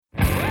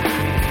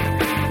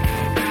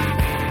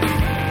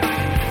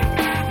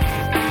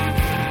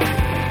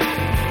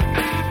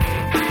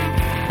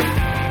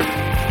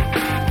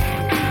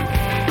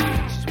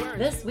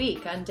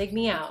on Dig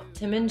Me Out,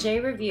 Tim and Jay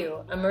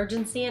review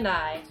Emergency and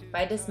I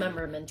by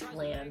Dismemberment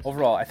Plan.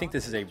 Overall, I think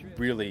this is a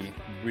really,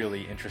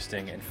 really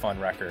interesting and fun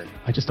record.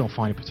 I just don't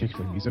find it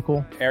particularly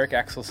musical. Eric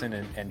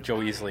Axelson and Joe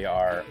Easley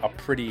are a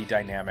pretty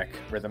dynamic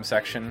rhythm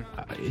section.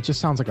 It just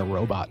sounds like a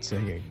robot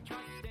singing.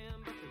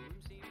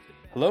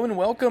 Hello and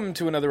welcome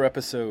to another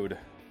episode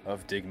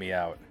of Dig Me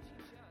Out.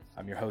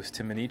 I'm your host,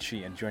 Tim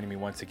Minichi, and joining me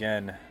once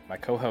again, my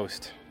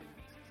co-host,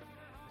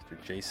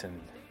 Mr. Jason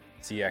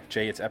Ziak.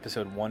 Jay, it's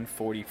episode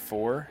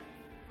 144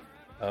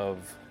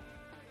 of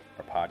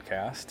our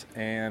podcast,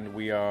 and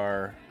we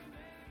are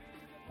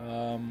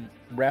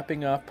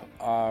wrapping up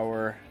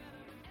our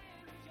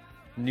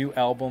new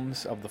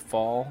albums of the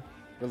fall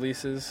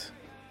releases,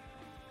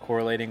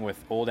 correlating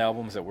with old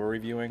albums that we're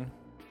reviewing.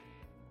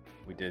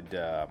 We did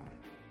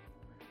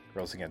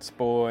Girls Against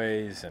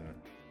Boys and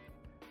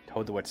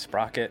Toad the Wet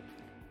Sprocket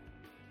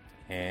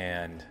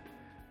and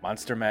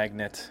Monster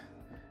Magnet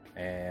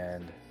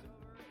and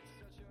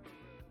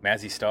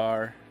Mazzy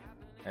Star,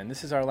 and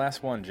this is our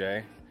last one,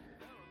 Jay.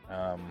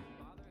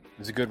 It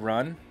was a good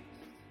run,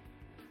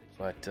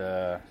 but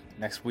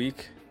next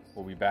week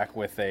we'll be back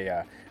with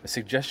a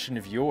suggestion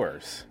of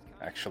yours,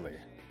 actually,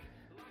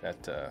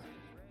 that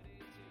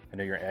I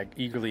know you're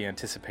eagerly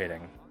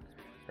anticipating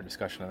our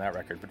discussion on that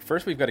record. But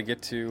first we've got to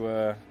get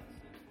to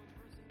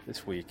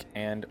this week,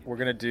 and we're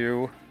going to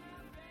do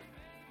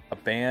a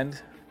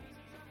band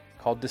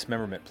called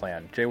Dismemberment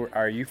Plan. Jay,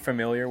 are you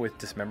familiar with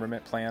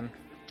Dismemberment Plan?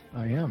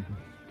 I am.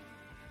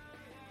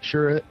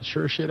 Sure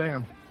shit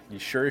am. You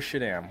sure as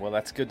shit am. Well,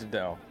 that's good to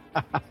know.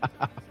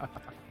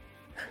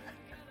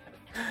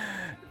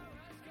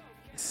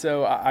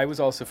 So I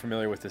was also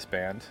familiar with this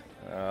band.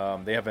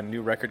 They have a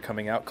new record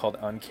coming out called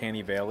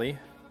Uncanny Valley,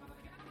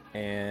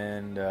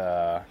 and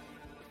kind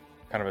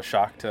of a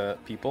shock to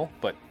people,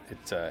 but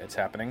it's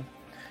happening.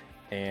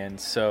 And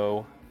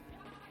so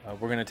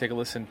we're going to take a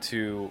listen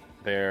to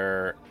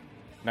their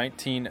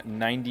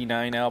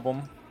 1999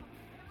 album,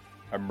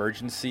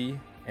 Emergency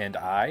and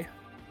I,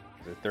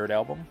 their third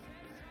album.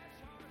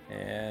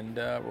 And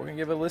we're going to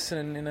give it a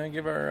listen and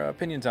give our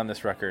opinions on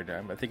this record.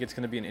 I think it's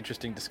going to be an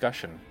interesting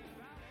discussion,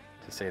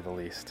 to say the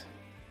least.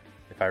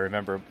 If I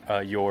remember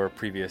your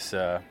previous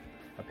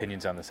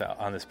opinions on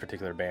this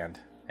particular band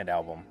and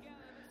album.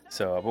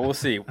 So, but we'll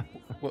see.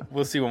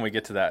 We'll see when we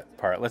get to that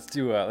part. Let's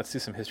do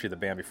some history of the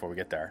band before we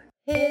get there.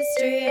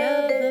 History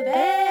of the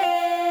band.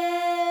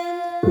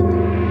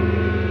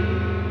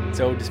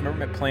 So,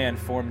 Dismemberment Plan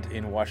formed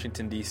in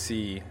Washington,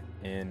 D.C.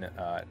 in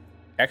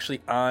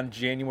actually on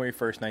January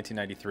 1st,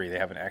 1993. They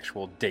have an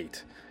actual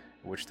date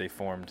in which they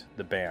formed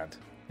the band.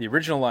 The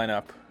original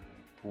lineup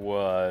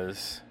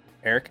was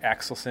Eric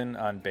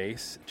Axelson on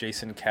bass,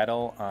 Jason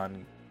Kettle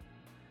on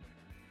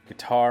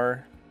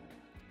guitar,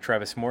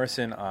 Travis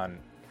Morrison on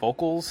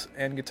vocals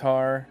and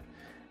guitar,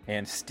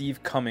 and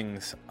Steve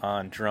Cummings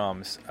on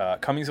drums.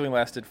 Cummings only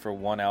lasted for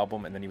one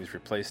album, and then he was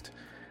replaced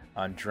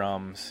on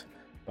drums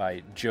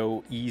by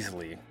Joe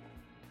Easley.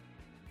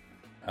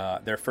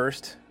 Their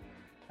first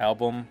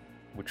album,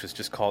 which was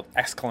just called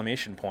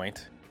Exclamation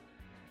Point,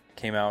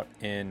 came out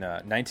in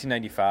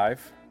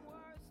 1995,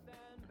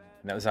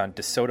 and that was on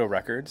DeSoto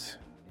Records.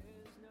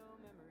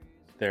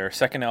 Their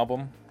second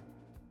album,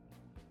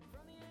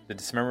 The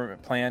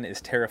Dismemberment Plan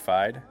is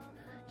Terrified,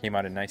 came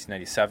out in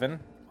 1997,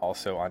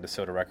 also on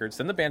DeSoto Records.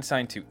 Then the band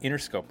signed to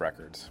Interscope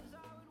Records.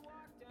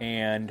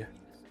 And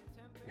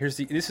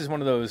this is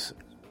one of those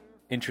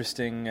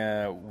interesting,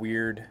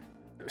 weird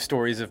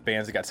stories of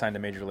bands that got signed to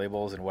major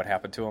labels and what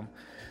happened to them.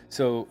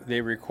 So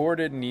they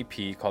recorded an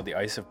EP called The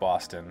Ice of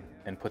Boston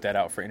and put that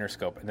out for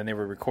Interscope. And then they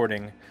were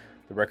recording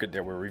the record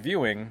that we're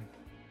reviewing,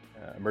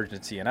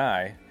 Emergency and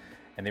I.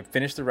 And they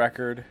finished the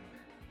record,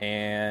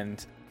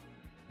 and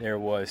there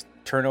was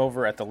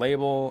turnover at the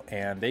label,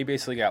 and they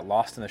basically got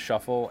lost in the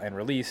shuffle and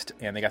released,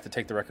 and they got to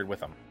take the record with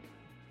them.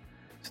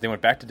 So they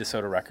went back to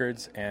DeSoto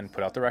Records and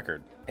put out the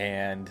record.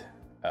 And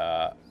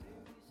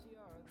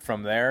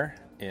from there,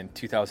 in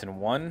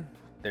 2001,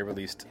 they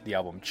released the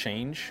album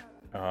Change.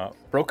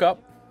 Broke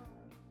up.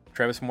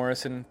 Travis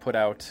Morrison put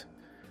out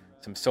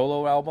some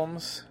solo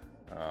albums.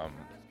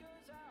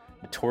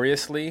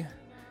 Notoriously,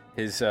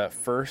 his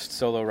first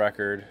solo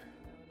record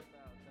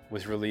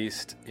was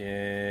released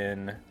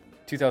in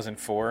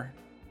 2004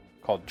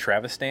 called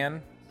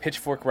Travistan.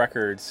 Pitchfork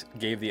Records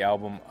gave the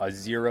album a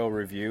 0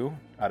 review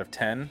out of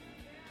 10,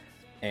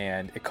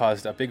 and it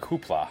caused a big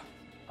hoopla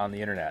on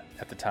the internet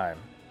at the time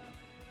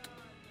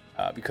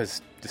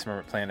because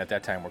Dismemberment Plan at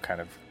that time were kind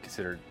of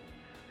considered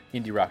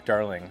indie rock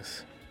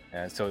darlings,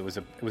 and so it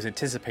was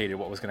anticipated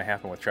what was going to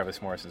happen with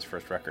Travis Morrison's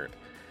first record,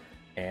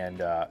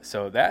 and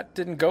so that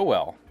didn't go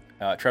well.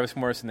 Travis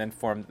Morrison then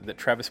formed the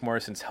Travis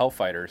Morrison's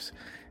Hellfighters,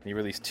 and he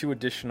released an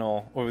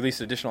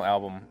additional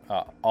album,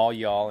 All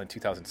Y'all, in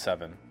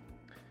 2007,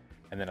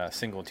 and then a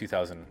single in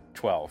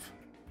 2012.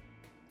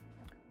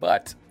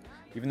 But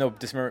even though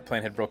Dismemberment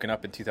Plan had broken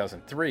up in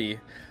 2003,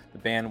 the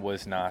band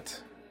was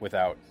not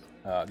without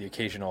the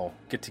occasional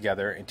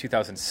get-together. In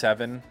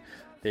 2007,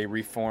 they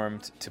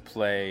reformed to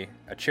play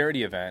a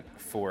charity event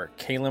for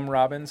Calum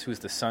Robbins, who's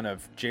the son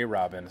of Jay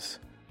Robbins,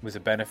 It was a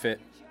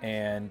benefit,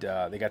 and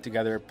they got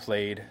together,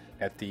 played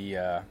at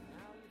the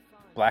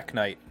Black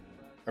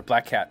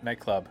Cat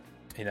nightclub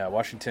in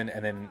Washington,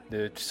 and then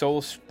the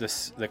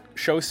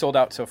show sold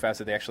out so fast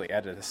that they actually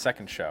added a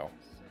second show.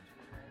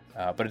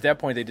 But at that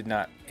point, they did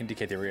not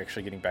indicate they were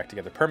actually getting back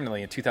together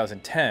permanently. In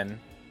 2010,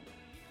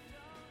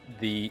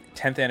 the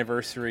 10th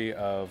anniversary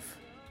of...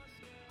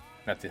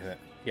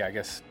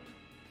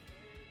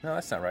 No,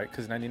 that's not right,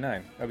 because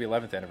 99. That would be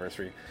 11th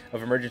anniversary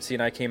of Emergency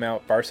and I came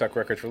out. Barsock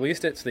Records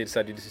released it, so they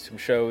decided to do some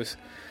shows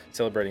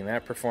celebrating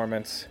that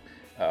performance.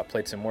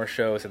 Played some more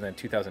shows, and then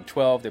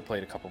 2012, they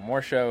played a couple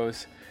more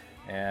shows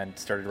and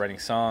started writing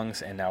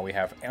songs, and now we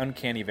have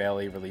Uncanny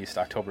Valley released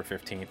October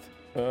 15th,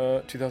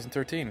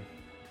 2013.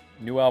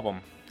 New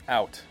album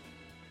out.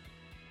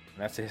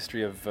 And that's the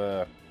history of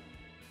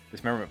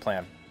Dismemberment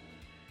Plan.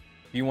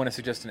 If you want to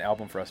suggest an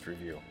album for us to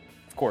review,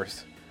 of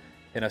course,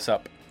 hit us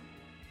up,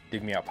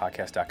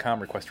 digmeoutpodcast.com,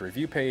 request a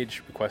review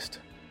page, request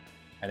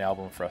an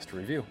album for us to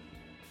review.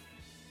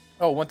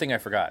 Oh, one thing I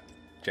forgot,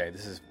 Jay,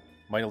 this is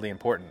mightily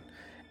important.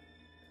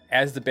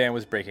 As the band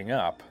was breaking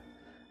up,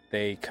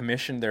 they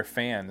commissioned their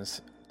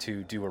fans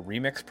to do a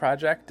remix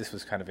project. This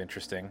was kind of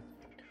interesting.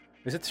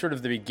 This is sort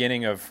of the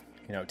beginning of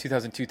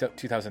 2002,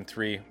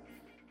 2003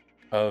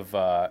 of,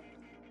 not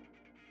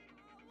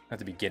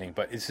the beginning,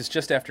 but this is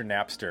just after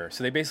Napster.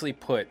 So they basically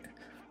put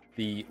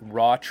the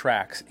raw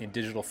tracks in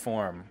digital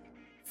form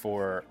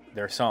for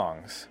their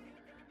songs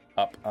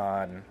up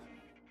on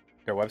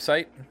their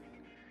website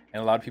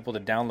and allowed people to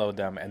download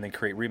them and then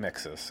create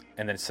remixes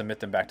and then submit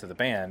them back to the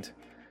band.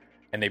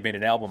 And they made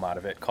an album out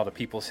of it called A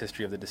People's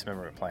History of the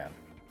Dismemberment Plan,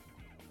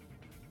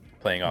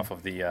 playing off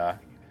of the A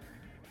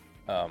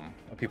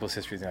People's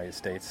History of the United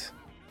States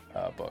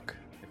book,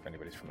 if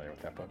anybody's familiar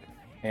with that book.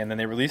 And then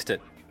they released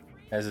it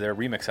as their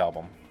remix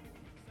album.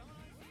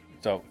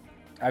 So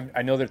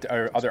I know that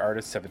other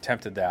artists have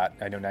attempted that.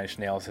 I know Nine Inch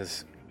Nails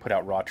has put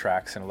out raw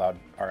tracks and allowed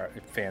our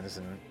fans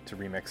to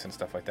remix and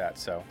stuff like that.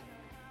 So,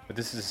 but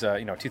this is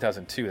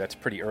 2002. That's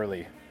pretty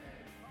early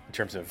in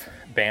terms of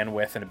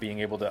bandwidth and being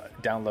able to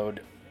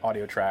download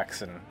audio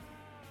tracks,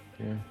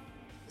 and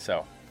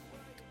so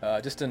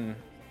just an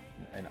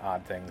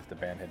odd thing that the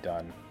band had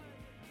done.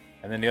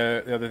 And then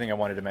the other thing I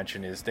wanted to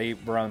mention is they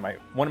were on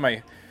one of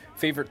my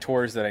favorite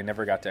tours that I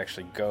never got to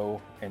actually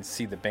go and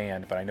see the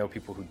band, but I know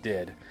people who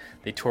did.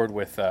 They toured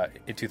with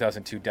in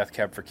 2002 Death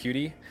Cab for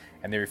Cutie,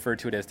 and they referred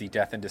to it as the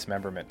Death and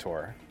Dismemberment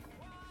Tour,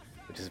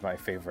 which is my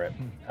favorite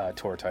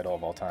tour title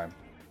of all time.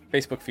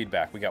 Facebook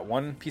feedback. We got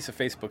one piece of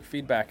Facebook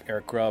feedback.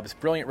 Eric Grubbs,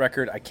 brilliant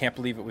record. I can't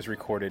believe it was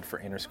recorded for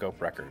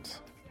Interscope Records.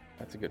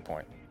 That's a good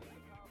point.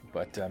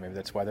 But maybe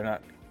that's why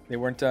they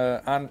weren't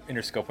on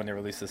Interscope when they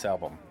released this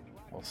album.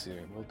 We'll see.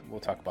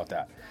 We'll talk about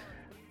that.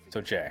 So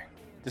Jay,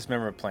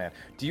 Dismemberment Plan.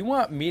 Do you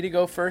want me to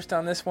go first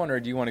on this one, or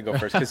do you want to go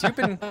first? Because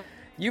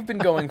you've been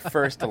going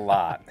first a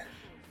lot.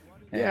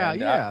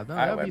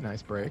 That would be a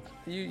nice break.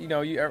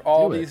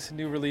 These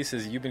new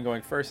releases, you've been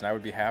going first, and I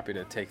would be happy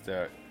to take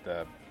the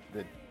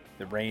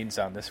reins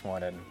on this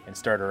one and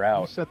start her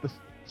out. You set the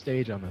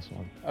stage on this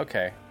one.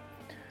 Okay.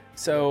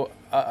 So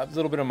a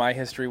little bit of my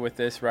history with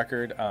this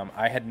record.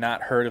 I had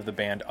not heard of the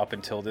band up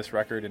until this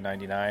record in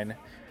 '99.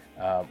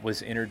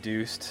 Was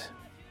introduced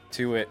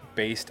to it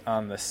based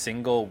on the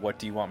single "What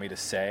Do You Want Me to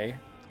Say?"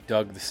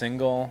 Dug the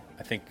single.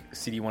 I think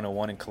CD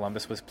 101 in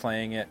Columbus was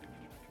playing it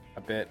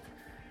a bit,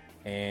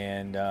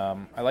 and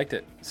I liked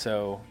it.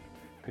 So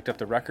picked up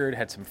the record.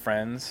 Had some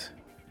friends,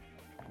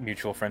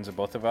 mutual friends of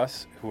both of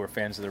us, who were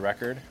fans of the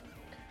record.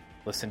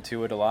 Listened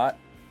to it a lot,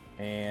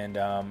 and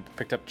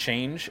picked up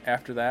Change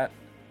after that.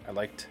 I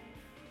liked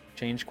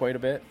Change quite a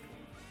bit.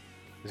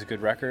 It was a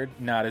good record.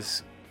 Not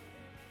as,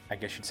 I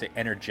guess you'd say,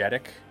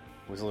 energetic.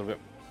 It was a little bit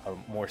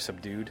more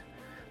subdued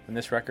than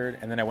this record.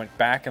 And then I went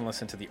back and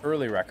listened to the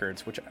early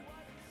records, which I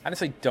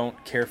honestly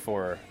don't care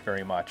for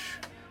very much.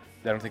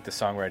 I don't think the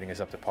songwriting is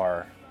up to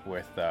par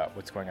with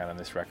what's going on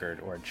this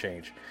record or in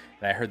Change.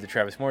 And I heard the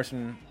Travis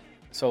Morrison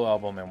solo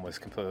album and was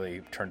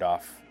completely turned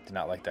off. Did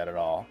not like that at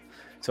all.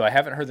 So I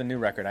haven't heard the new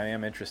record. I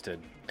am interested.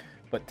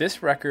 But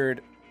this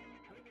record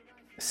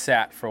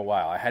sat for a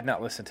while. I had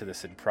not listened to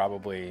this in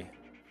probably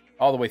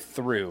all the way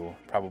through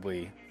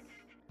probably,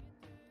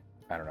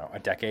 I don't know, a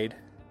decade.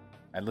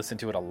 I listened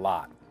to it a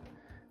lot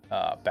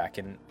back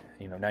in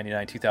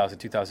 99, 2000,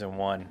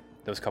 2001,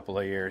 those couple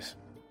of years.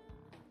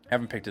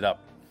 Haven't picked it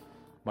up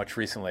much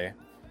recently.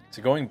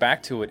 So going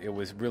back to it, it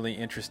was really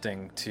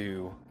interesting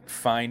to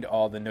find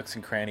all the nooks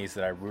and crannies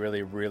that I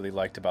really, really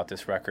liked about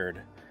this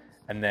record,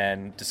 and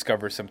then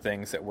discover some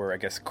things that were, I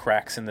guess,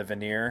 cracks in the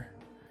veneer.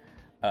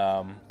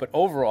 But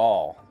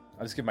overall,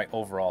 I'll just give my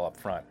overall up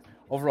front.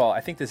 Overall,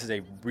 I think this is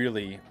a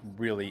really,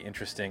 really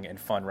interesting and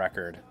fun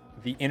record.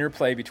 The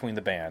interplay between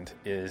the band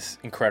is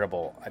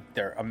incredible.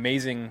 They're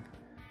amazingly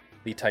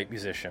tight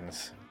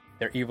musicians.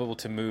 They're able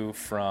to move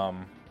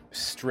from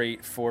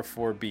straight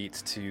 4/4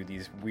 beats to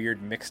these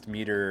weird mixed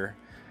meter,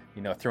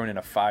 throwing in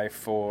a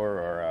 5/4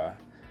 or a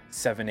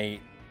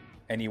 7/8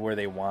 anywhere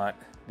they want.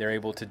 They're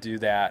able to do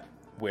that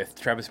with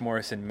Travis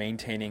Morrison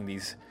maintaining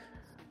these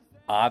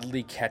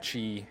oddly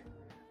catchy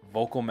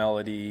vocal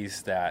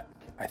melodies that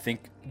I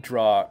think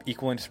draw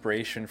equal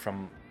inspiration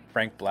from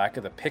Frank Black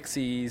of the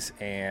Pixies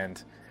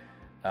and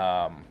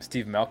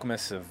Steve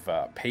Malkmus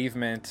of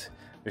Pavement.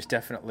 There's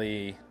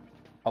definitely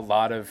a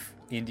lot of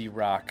indie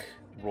rock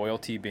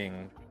royalty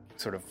being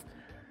sort of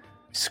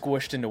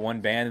squished into one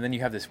band, and then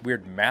you have this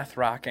weird math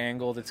rock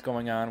angle that's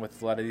going on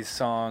with a lot of these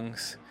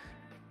songs,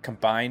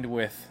 combined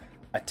with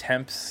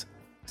attempts,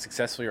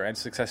 successfully or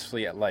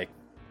unsuccessfully, at like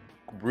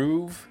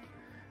groove.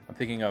 I'm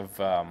thinking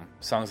of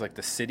songs like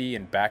The City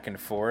and Back and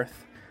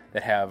Forth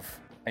that have,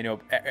 I know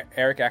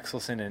Eric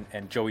Axelson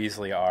and Joe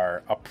Easley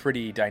are a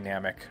pretty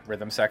dynamic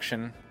rhythm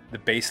section. The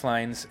bass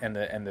lines and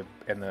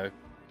the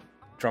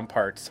drum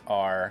parts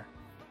are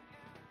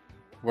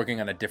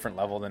working on a different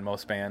level than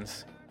most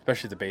bands,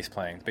 especially the bass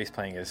playing. The bass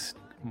playing is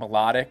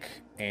melodic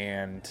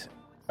and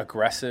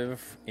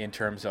aggressive in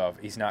terms of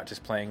he's not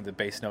just playing the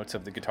bass notes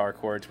of the guitar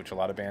chords, which a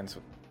lot of bands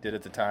did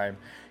at the time.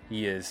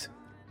 He is,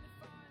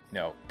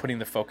 putting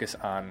the focus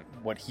on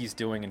what he's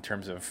doing in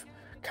terms of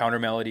counter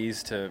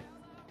melodies to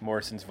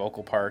Morrison's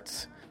vocal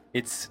parts.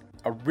 It's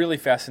a really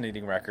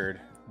fascinating record.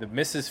 The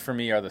misses for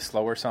me are the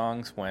slower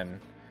songs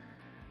when,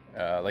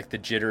 like the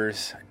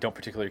Jitters, I don't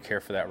particularly care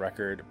for that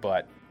record,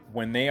 but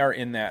when they are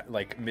in that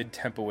like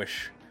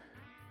mid-tempo-ish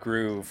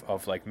groove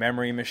of like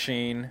Memory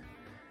Machine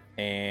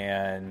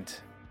and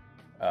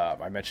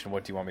I mentioned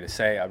What Do You Want Me to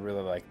Say, I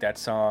really like that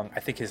song. I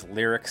think his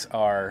lyrics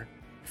are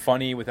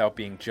funny without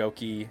being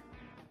jokey.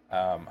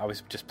 I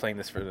was just playing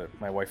this for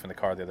my wife in the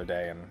car the other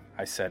day, and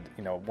I said,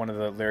 one of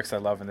the lyrics I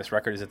love in this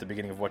record is at the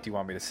beginning of What Do You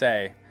Want Me to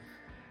Say,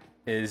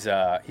 is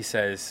he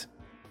says,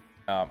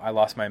 I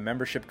lost my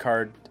membership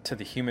card to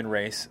the human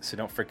race, so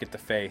don't forget the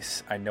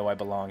face. I know I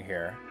belong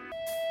here.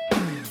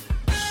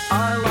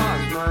 I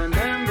lost my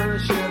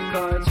membership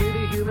card to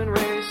the human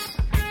race,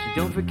 so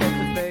don't forget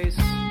the face,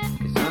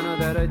 'cause I know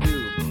that I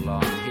do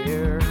belong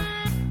here.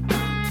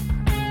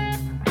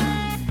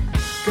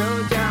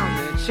 Go down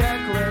the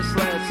checklist,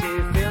 let's see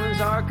if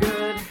feelings are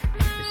good.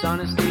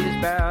 Dishonesty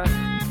is bad,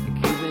 and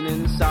keeping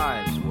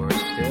inside is worse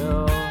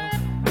still.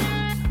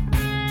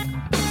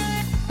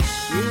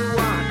 You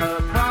want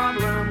a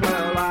problem?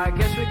 Well, I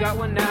guess we got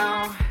one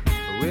now,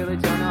 but really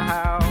don't know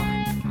how.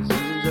 The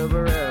season's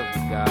over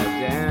every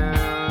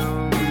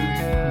goddamn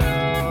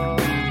hill.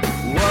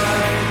 What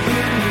do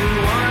you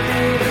want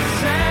me to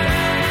say?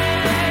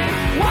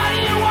 What do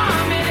you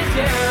want me to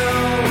do?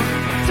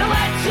 To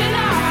let you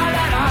know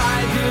that I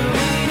do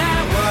mean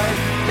it. What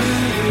do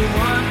you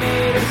want me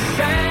to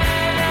say?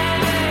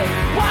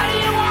 What do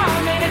you want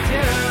me to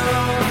do?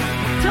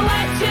 To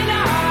let you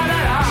know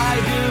that I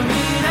do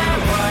mean it.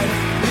 What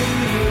do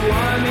you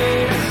want me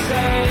to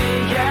say?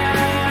 Yeah,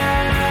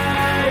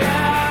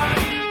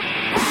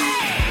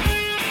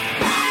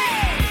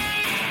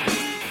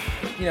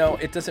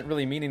 It doesn't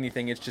really mean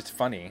anything. It's just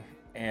funny,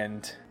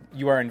 and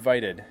You Are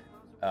Invited,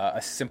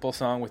 a simple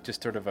song with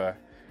just sort of a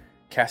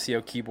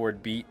Casio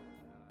keyboard beat,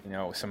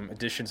 some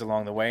additions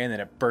along the way, and then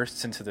it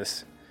bursts into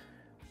this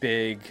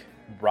big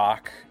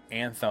rock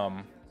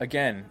anthem.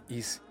 Again,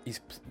 he's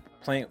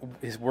playing,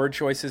 his word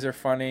choices are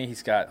funny.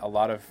 He's got a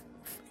lot of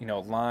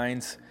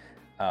lines.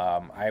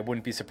 I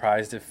wouldn't be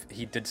surprised if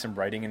he did some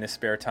writing in his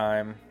spare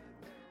time.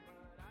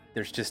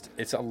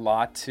 It's a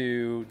lot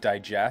to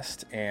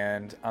digest,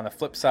 and on the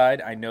flip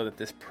side, I know that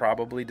this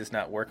probably does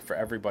not work for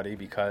everybody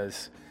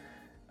because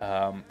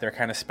they're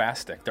kind of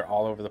spastic. They're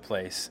all over the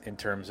place in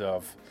terms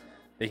of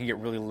they can get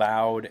really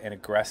loud and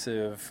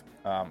aggressive.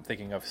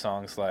 Thinking of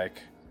songs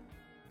like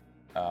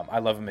I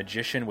Love a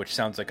Magician, which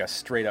sounds like a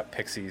straight-up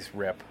Pixies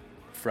rip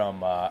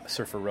from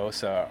Surfer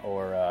Rosa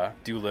or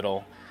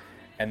Doolittle,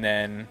 and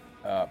then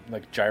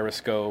like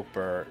Gyroscope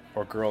or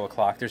Girl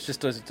O'Clock.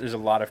 There's a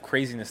lot of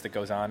craziness that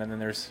goes on, and then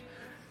there's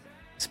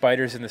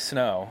Spiders in the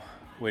Snow,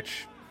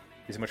 which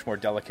is a much more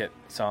delicate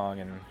song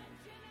and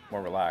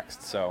more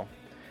relaxed. So,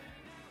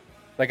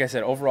 like I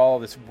said, overall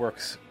this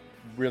works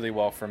really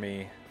well for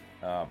me.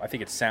 I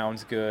think it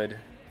sounds good.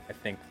 I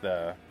think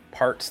the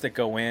parts that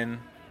go in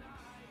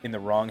the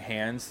wrong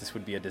hands, this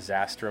would be a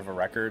disaster of a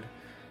record.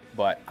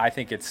 But I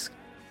think it's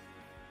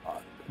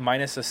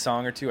minus a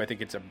song or two. I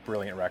think it's a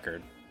brilliant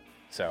record.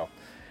 So,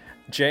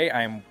 Jay,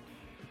 I'm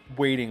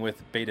waiting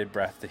with bated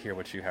breath to hear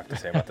what you have to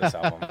say about this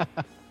album.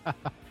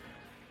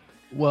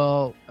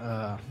 Well,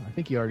 I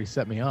think you already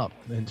set me up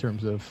in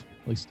terms of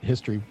at least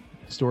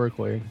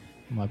historically.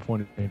 My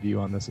point of view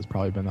on this has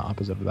probably been the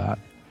opposite of that.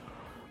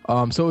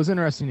 So it was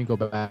interesting to go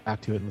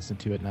back to it and listen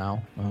to it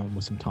now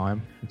with some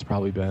time. It's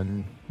probably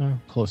been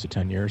close to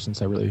 10 years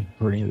since I really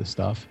heard any of this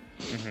stuff.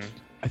 Mm-hmm.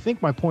 I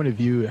think my point of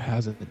view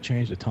hasn't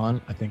changed a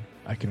ton. I think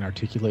I can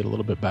articulate a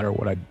little bit better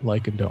what I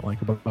like and don't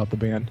like about the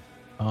band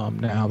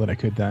now than I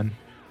could then.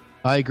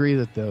 I agree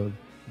that the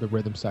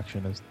rhythm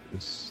section is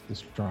the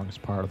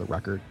strongest part of the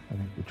record. I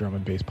think the drum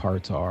and bass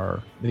parts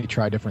they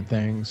try different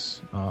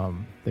things.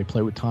 They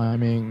play with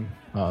timing.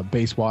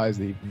 Bass-wise,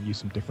 they use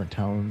some different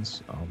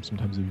tones.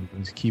 Sometimes they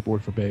use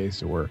keyboard for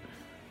bass or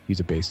use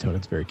a bass tone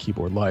that's very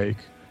keyboard-like.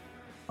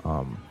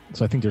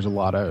 So I think there's a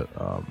lot of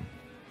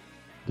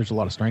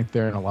strength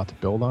there and a lot to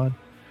build on.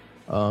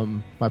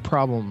 My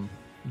problem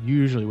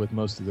usually with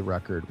most of the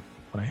record,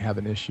 when I have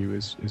an issue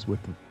is with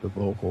the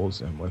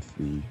vocals and with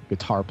the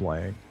guitar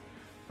playing.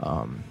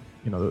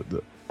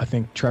 I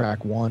think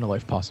track 1, A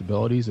Life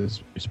Possibilities,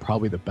 is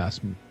probably the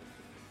best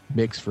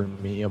mix for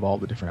me of all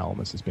the different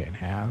elements this band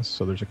has.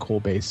 So there's a cool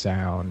bass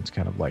sound. It's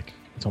kind of like,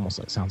 it's almost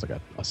like, sounds like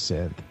a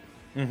synth.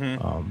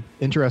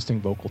 Interesting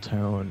vocal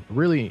tone,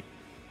 really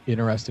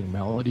interesting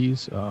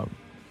melodies.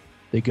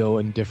 They go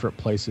in different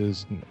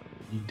places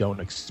you don't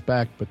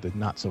expect, but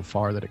not so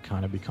far that it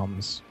kind of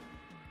becomes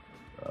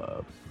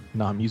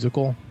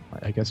non-musical,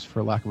 I guess,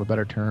 for lack of a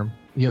better term.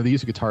 The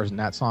use of guitars in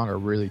that song are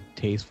really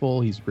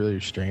tasteful. He's really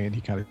restrained.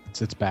 He kind of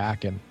sits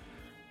back and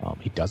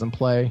he doesn't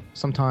play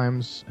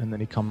sometimes, and then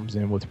he comes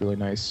in with really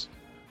nice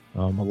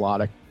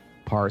melodic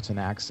parts and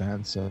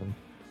accents, and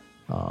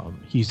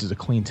he uses a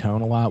clean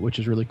tone a lot, which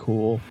is really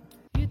cool.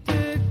 You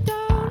dig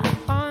down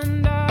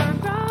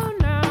underground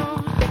now,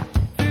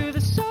 through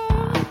the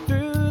soul,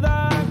 through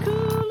the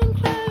cooling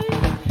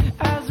clay.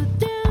 As the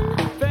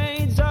dim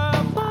fades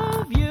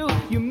above you,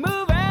 you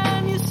move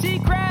and you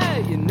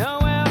secret. You know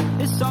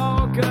it's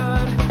all good.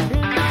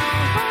 And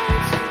our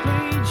hearts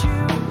lead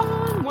you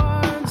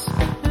onwards,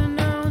 and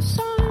our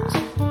signs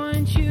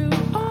point you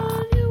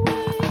on your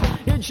way.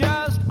 You're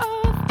just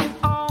up in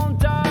all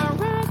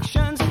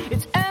directions.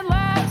 It's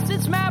endless,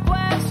 it's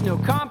mapless, no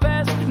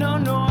compass, no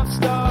North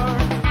Star.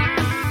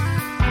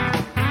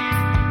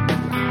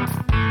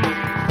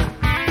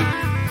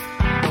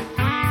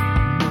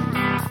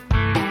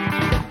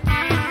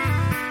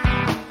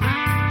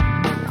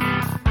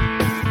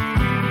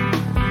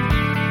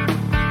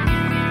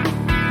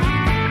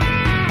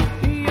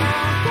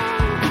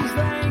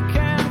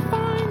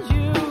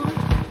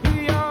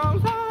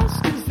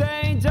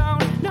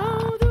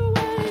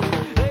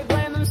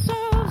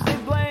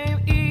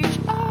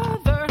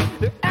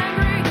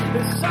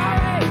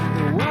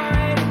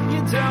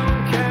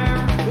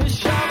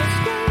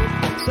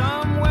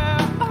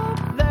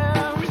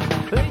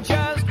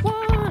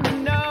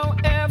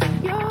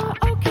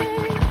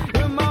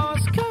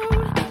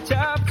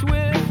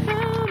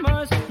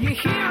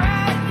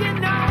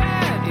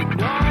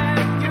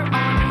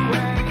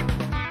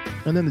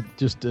 And then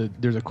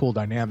there's a cool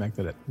dynamic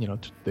that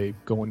they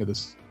go into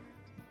this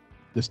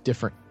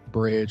different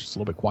bridge. It's a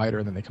little bit quieter,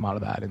 and then they come out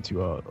of that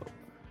into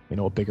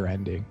a bigger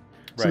ending.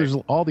 So there's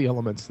all the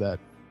elements that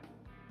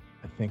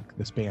I think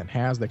this band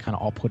has. They kind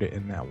of all put it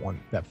in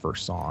that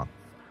first song.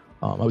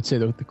 I would say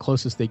the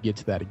closest they get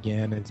to that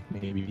again is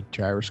maybe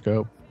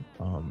Gyroscope,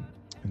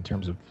 in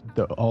terms of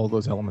all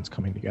those elements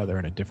coming together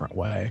in a different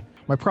way.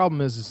 My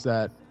problem is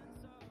that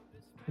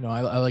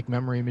I like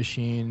Memory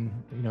Machine.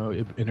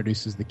 It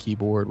introduces the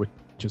keyboard, which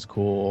is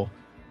cool.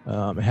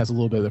 It has a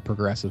little bit of the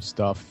progressive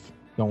stuff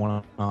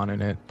going on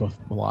in it, both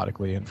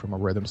melodically and from a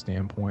rhythm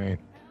standpoint.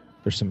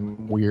 There's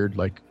some weird,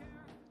 like,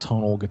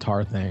 tonal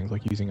guitar things,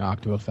 like using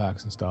octave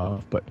effects and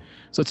stuff. But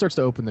so it starts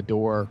to open the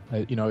door,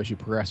 as you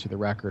progress through the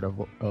record of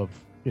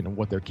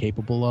what they're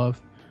capable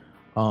of.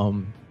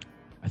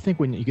 I think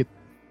when you get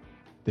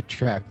the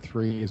track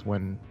 3 is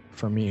when,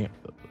 for me,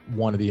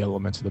 one of the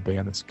elements of the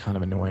band that's kind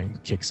of annoying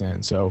kicks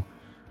in. So,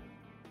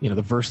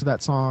 the verse of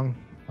that song,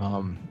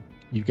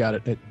 you've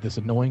got this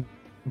annoying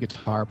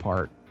guitar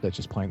part that's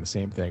just playing the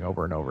same thing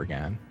over and over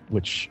again,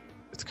 which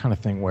it's the kind of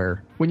thing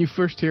where when you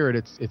first hear it,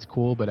 it's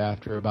cool, but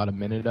after about a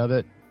minute of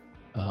it,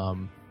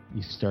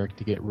 you start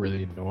to get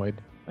really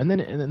annoyed. And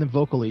then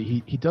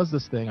vocally, he does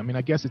this thing. I mean,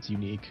 I guess it's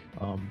unique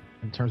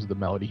in terms of the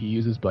melody he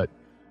uses, but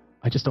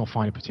I just don't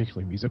find it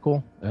particularly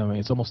musical. I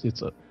mean,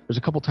 there's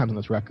a couple times on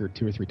this record,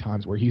 2 or 3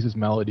 times, where he uses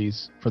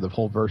melodies for the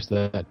whole verse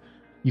that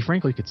you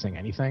frankly could sing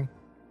anything.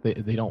 They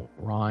don't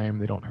rhyme.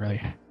 They don't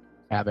really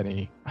have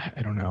any,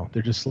 I don't know.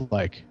 They're just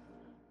like,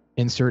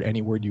 insert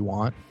any word you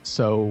want.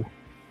 So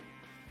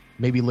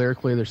maybe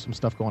lyrically there's some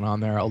stuff going on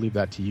there. I'll leave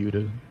that to you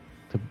to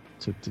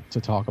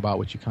talk about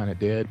what you kind of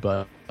did,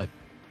 but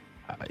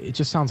it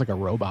just sounds like a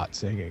robot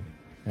singing.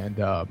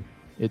 And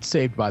it's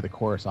saved by the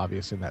chorus,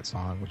 obviously, in that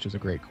song, which is a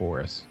great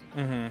chorus.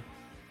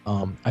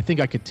 I think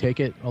I could take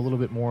it a little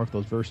bit more if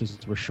those verses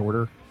were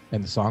shorter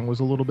and the song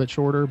was a little bit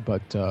shorter,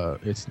 but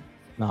it's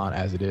not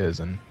as it is,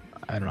 and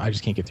I don't know, I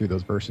just can't get through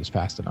those verses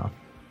fast enough.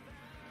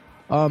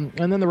 And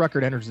then the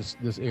record enters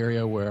this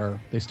area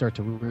where they start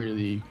to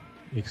really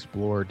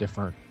explore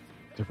different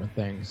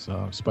things.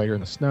 Spider in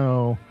the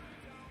Snow,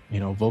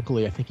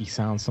 vocally, I think he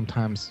sounds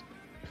sometimes,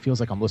 it feels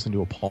like I'm listening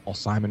to a Paul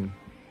Simon,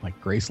 like,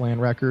 Graceland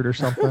record or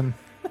something.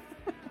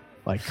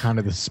 Like, kind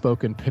of the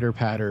spoken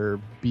pitter-patter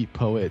beat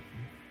poet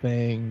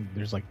thing.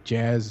 There's, like,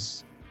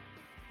 jazz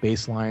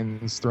bass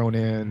lines thrown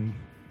in,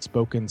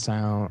 spoken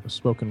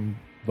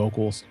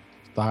vocal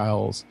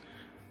styles.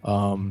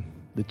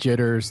 The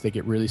jitters, they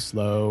get really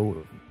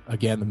slow.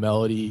 Again, the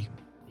melody,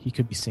 he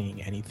could be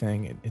singing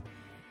anything. It's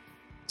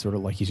sort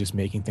of like he's just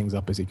making things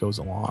up as he goes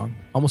along.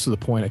 Almost to the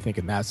point, I think,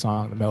 in that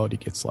song, the melody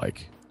gets,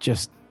 like,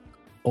 just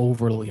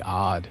overly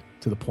odd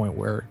to the point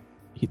where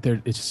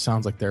it just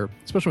sounds like they're,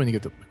 especially when you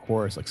get the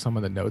chorus, like some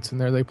of the notes in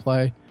there they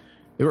play.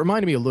 It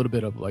reminded me a little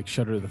bit of, like,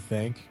 Shudder to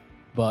Think,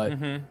 but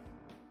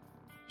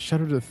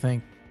Shudder to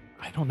Think,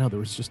 I don't know. There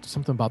was just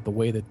something about the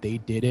way that they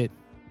did it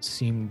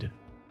seemed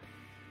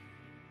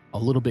a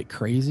little bit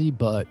crazy,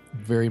 but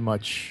very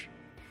much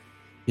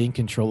in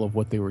control of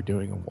what they were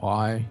doing and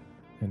why.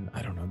 And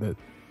I don't know that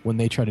when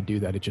they try to do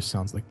that, it just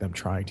sounds like them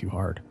trying too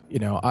hard. You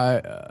know,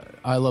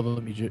 I love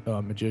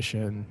a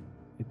magician.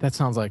 That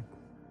sounds like,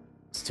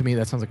 to me,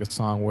 that sounds like a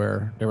song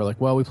where they were like,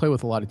 well, we play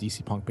with a lot of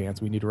DC punk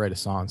bands. We need to write a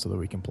song so that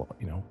we can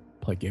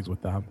play gigs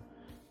with them.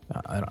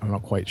 I'm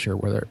not quite sure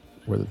whether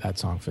that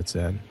song fits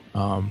in.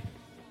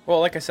 Well,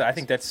 like I said, I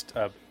think that's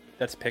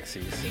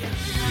Pixies.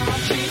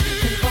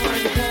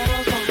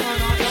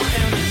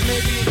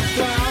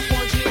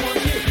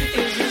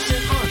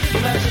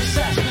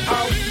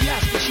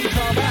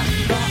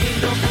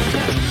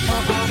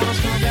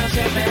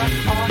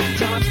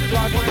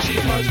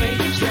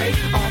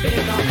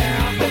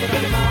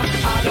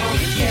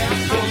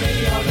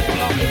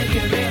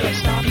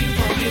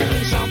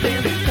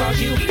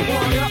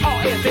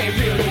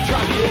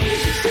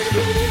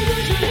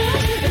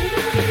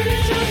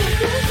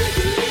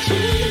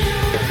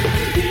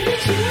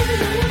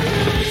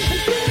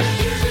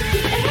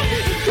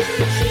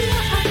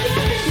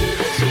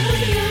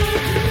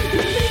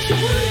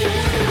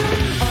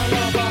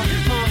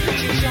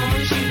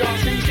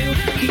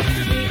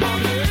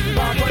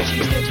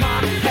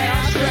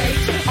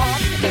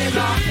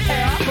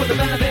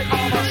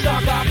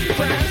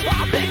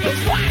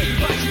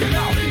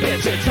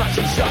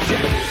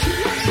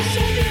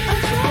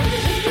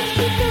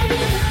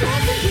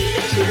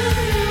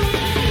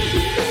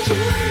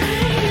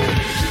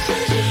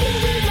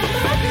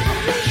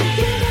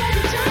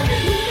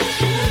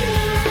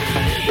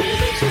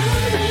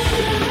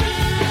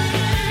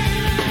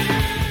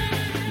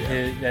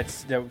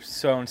 That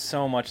sounds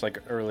so much like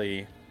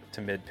early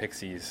to mid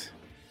Pixies.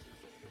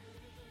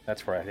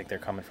 That's where I think they're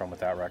coming from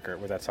with that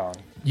record, with that song.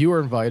 You Were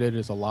Invited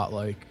is a lot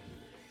like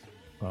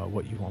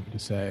What You Want Me to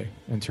Say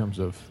in terms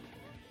of,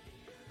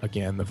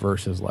 again, the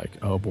verse is like,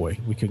 oh boy,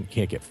 we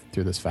can't get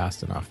through this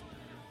fast enough.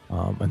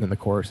 And then the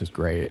chorus is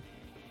great.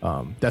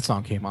 That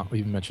song came on,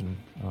 you mentioned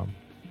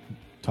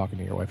talking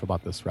to your wife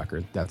about this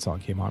record, that song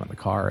came on in the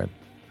car and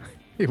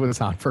it was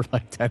on for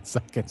like 10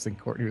 seconds and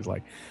Courtney was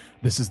like,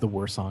 this is the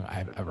worst song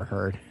I've ever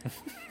heard.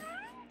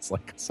 It's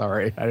like,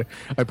 sorry,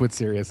 I put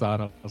Sirius on.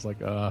 I was like,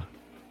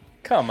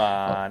 come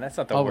on, that's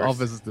not the worst. I'll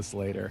visit this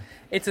later.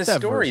 It's a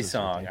story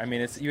song. I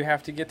mean, you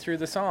have to get through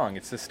the song.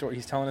 It's the story.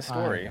 He's telling a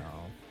story. I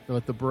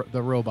know. But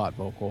the robot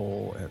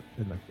vocal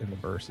in the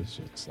verse is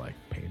just like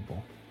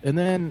painful. And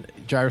then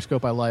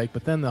Gyroscope I like,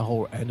 but then the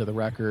whole end of the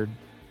record,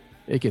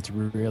 it gets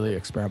really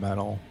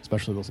experimental,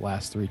 especially those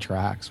last 3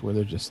 tracks where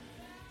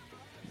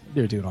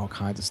they're doing all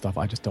kinds of stuff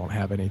I just don't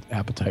have any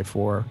appetite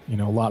for. You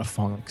know, a lot of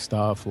funk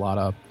stuff, a lot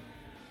of,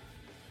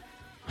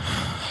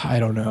 I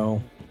don't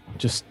know,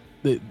 just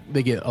they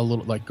get a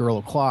little, like Girl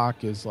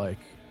O'Clock is like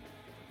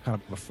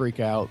kind of a freak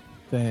out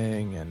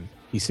thing, and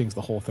he sings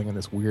the whole thing in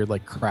this weird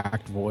like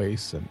cracked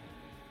voice. And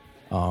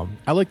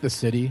I like The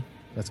City.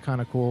 That's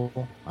kind of cool.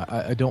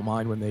 I don't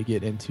mind when they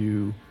get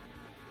into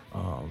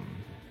kind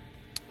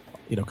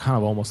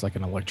of almost like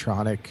an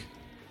electronic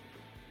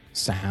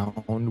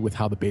sound with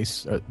how the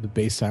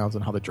bass sounds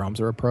and how the drums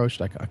are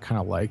approached. I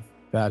kind of like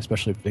that,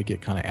 especially if they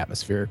get kind of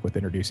atmospheric with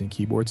introducing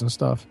keyboards and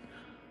stuff.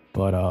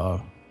 But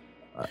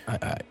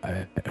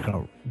I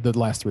don't. The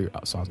last 3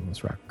 songs on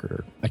this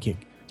record, I can't.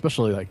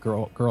 Especially like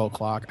Girl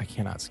O'Clock, I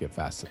cannot skip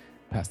past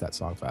that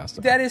song fast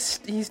enough.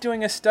 He's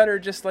doing a stutter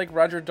just like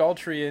Roger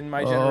Daltrey in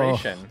My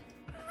Generation.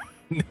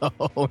 No.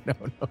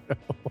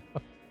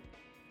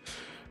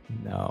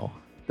 No.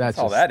 That's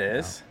all that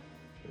is.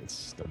 It's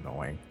just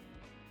annoying.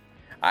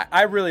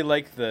 I really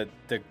like the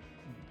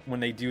when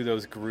they do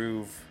those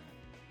groove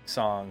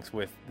songs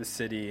with The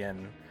City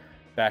and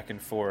Back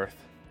and Forth.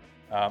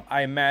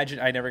 I imagine,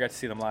 I never got to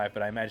see them live,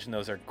 but I imagine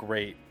those are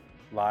great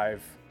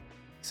live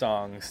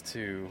songs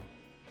to,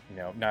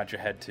 nod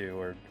your head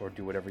to or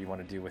do whatever you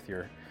want to do with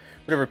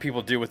whatever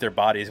people do with their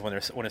bodies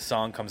when a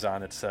song comes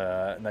on. It's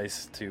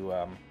nice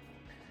to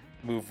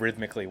move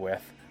rhythmically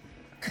with.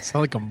 It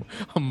sounds like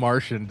a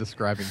Martian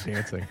describing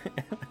dancing.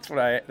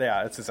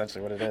 That's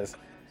essentially what it is.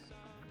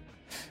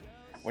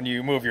 When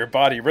you move your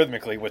body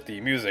rhythmically with the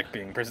music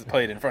being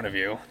played in front of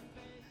you.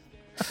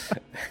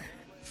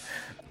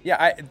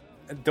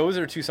 Those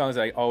are 2 songs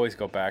that I always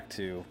go back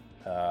to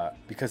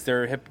because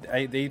they're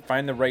they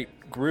find the right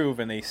groove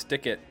and they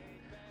stick it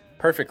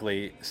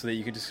perfectly so that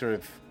you can just sort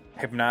of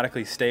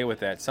hypnotically stay with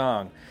that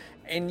song.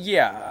 And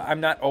I'm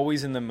not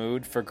always in the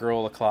mood for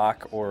Girl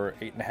O'Clock or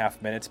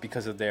 8.5 Minutes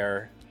because of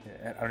their,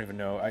 I don't even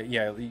know,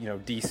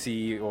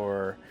 DC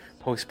or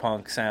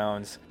post-punk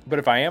sounds. But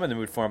if I am in the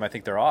mood for them, I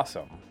think they're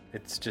awesome.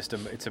 It's just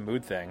it's a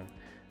mood thing.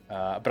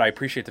 But I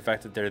appreciate the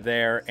fact that they're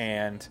there,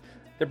 and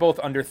they're both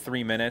under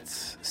 3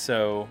 minutes,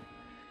 so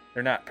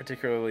they're not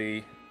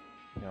particularly,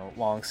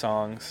 long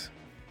songs.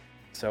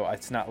 So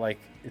it's not like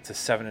it's a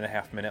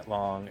 7.5 minute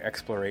long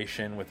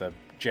exploration with a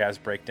jazz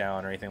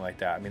breakdown or anything like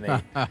that. I mean,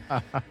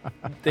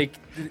 they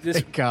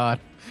Thank God.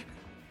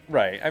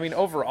 Right. I mean,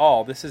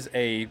 overall, this is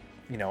a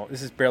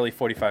this is barely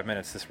 45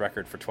 minutes, this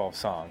record, for 12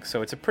 songs.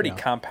 So it's a pretty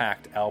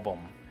compact album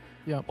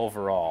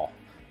overall.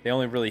 They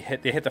only really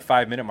hit the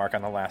 5-minute mark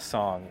on the last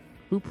song.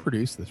 Who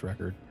produced this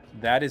record?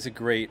 That is a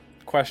great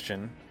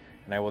question,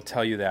 and I will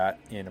tell you that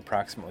in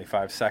approximately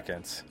 5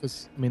 seconds.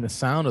 The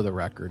sound of the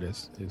record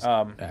is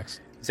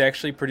excellent. It's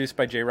actually produced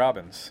by Jay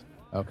Robbins.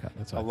 Okay,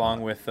 that's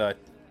along with a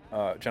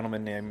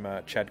gentleman named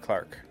Chad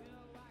Clark.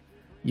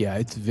 Yeah,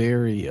 it's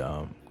very.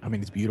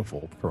 It's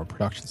beautiful from a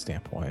production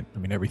standpoint.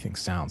 Everything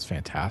sounds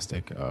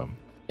fantastic,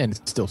 and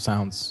it still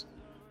sounds,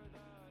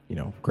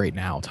 great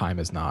now. Time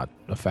has not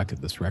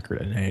affected this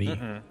record in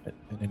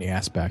any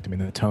aspect.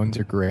 The tones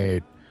are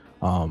great.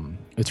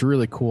 It's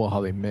really cool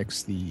how they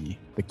mix the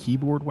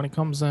keyboard when it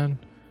comes in.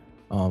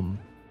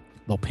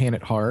 They'll pan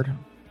it hard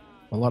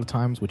a lot of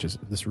times, which is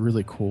this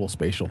really cool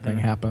spatial thing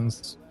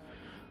happens.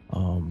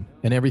 And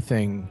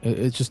everything,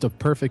 it's just a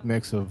perfect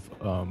mix of,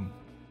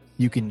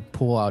 you can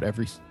pull out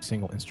every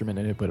single instrument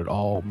in it, but it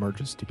all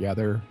merges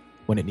together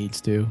when it needs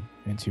to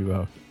into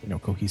a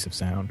cohesive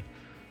sound.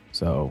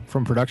 So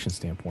from a production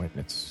standpoint,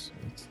 it's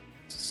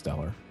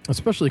stellar,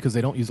 especially because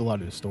they don't use a lot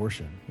of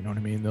distortion. You know what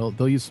I mean?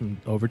 They'll use some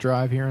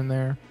overdrive here and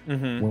there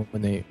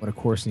when a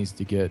chorus needs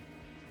to get,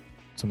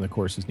 some of the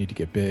choruses need to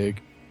get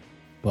big,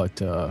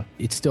 but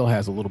it still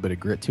has a little bit of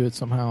grit to it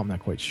somehow. I'm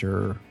not quite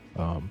sure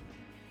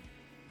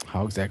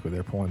how exactly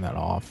they're pulling that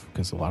off,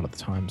 because a lot of the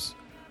times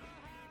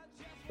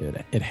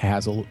it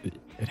has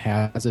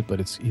it, but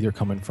it's either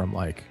coming from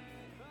like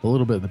a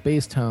little bit of the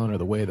bass tone or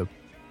the way the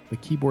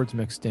keyboard's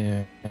mixed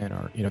in,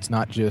 or it's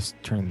not just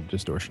turning the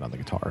distortion on the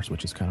guitars,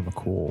 which is kind of a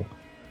cool.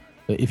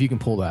 If you can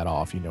pull that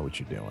off, you know what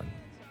you're doing.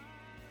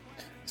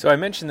 So I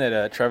mentioned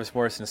that Travis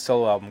Morrison's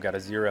solo album got a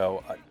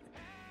 0.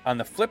 On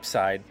the flip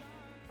side,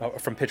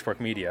 from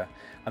Pitchfork Media.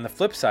 On the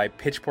flip side,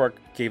 Pitchfork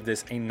gave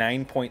this a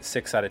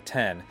 9.6 out of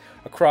 10.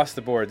 Across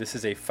the board, this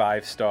is a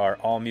 5-star.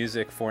 All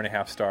Music,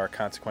 4.5-star.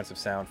 Consequence of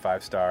Sound,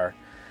 5-star.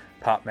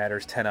 Pop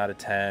Matters, 10 out of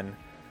 10.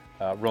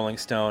 Rolling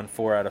Stone,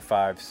 4 out of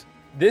 5.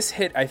 This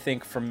hit, I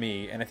think, for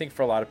me, and I think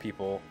for a lot of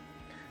people,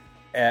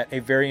 at a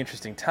very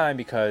interesting time,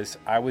 because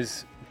I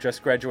was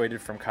just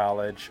graduated from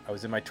college. I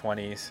was in my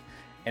 20s.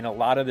 And a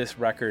lot of this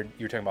record,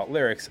 you were talking about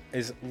lyrics,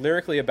 is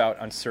lyrically about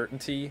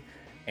uncertainty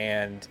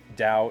and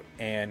doubt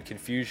and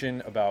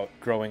confusion about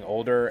growing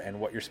older and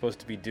what you're supposed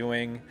to be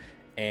doing,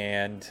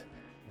 and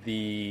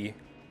the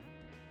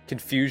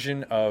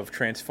confusion of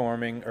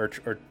transforming or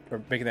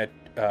making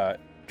that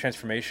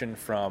transformation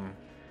from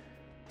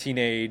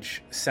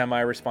teenage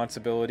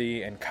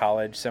semi-responsibility and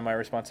college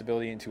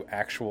semi-responsibility into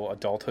actual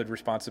adulthood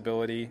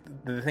responsibility.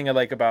 The thing I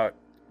like about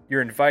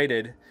You're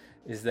Invited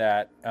is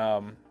that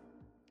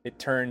it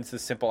turns the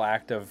simple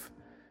act of,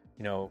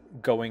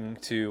 going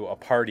to a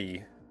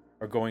party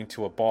or going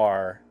to a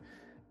bar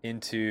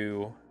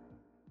into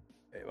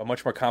a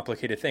much more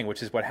complicated thing,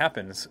 which is what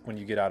happens when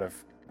you get out of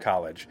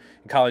college.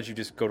 In college, you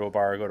just go to a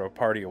bar or go to a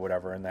party or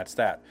whatever, and that's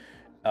that.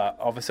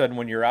 All of a sudden,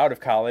 when you're out of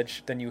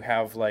college, then you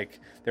have,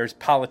 there's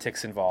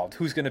politics involved.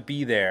 Who's going to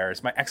be there?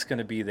 Is my ex going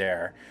to be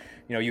there?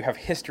 You have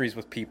histories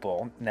with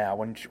people now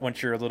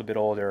once you're a little bit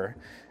older,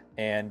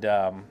 and,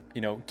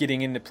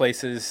 getting into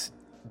places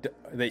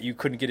that you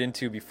couldn't get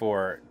into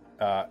before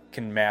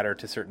can matter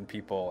to certain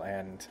people.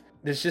 And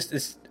there's just,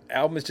 this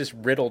album is just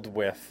riddled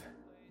with,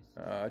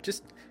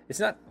 it's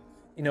not,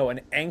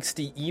 an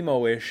angsty,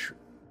 emo-ish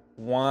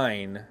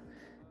whine.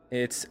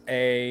 It's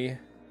a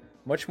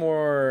much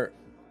more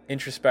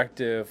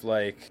introspective,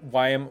 what's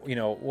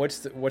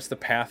the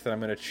path that I'm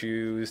going to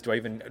choose? Do I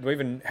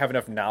even have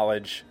enough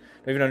knowledge?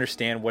 Do I even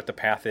understand what the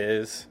path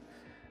is?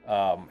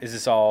 Is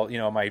this all,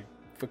 am I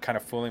kind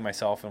of fooling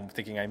myself and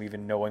thinking I'm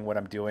even knowing what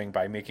I'm doing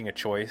by making a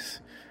choice?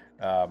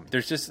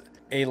 There's just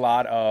a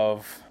lot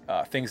of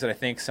things that I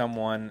think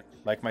someone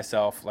like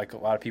myself, like a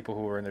lot of people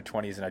who were in their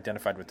 20s and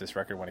identified with this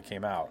record when it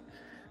came out,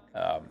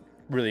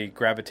 really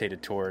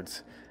gravitated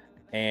towards.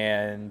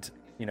 And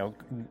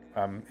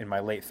I'm in my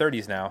late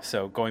 30s now,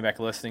 so going back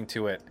and listening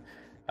to it,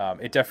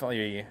 it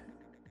definitely,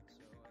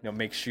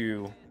 makes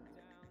you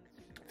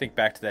think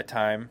back to that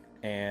time.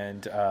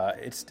 And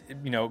it's,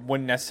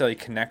 wouldn't necessarily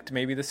connect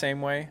maybe the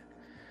same way,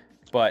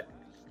 but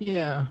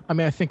yeah,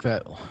 I think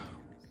that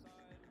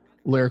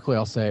lyrically,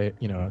 I'll say,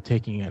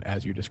 taking it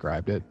as you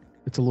described it,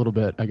 it's a little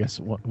bit, I guess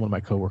one of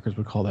my coworkers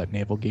would call that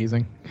navel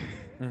gazing.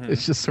 Mm-hmm.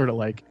 It's just sort of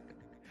like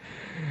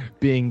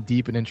being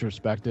deep and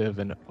introspective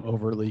and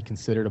overly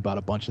considered about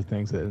a bunch of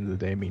things that at the end of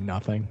the day mean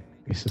nothing.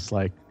 It's just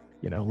like,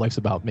 life's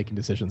about making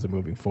decisions and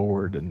moving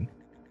forward. And,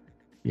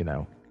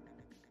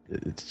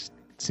 it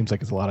seems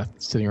like it's a lot of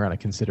sitting around and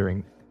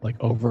considering,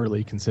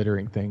 overly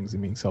considering things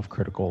and being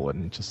self-critical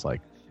and just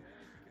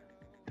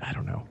I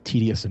don't know,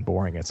 tedious and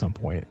boring at some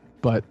point.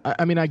 But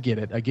I get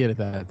it. I get it,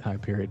 that time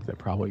period that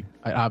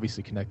I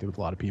obviously connected with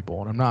a lot of people,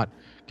 and I'm not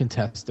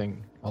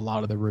contesting a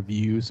lot of the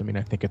reviews. I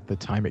think at the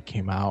time it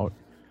came out,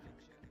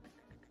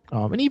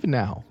 and even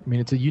now,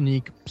 it's a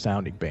unique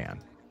sounding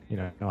band.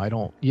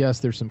 Yes,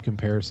 there's some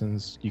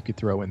comparisons you could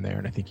throw in there,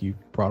 and I think you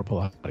brought up a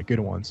lot of good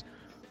ones.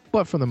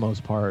 But for the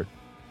most part,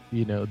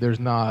 there's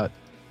not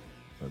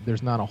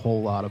a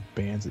whole lot of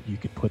bands that you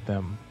could put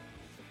them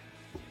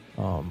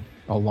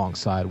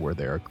alongside where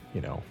they're,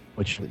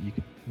 which you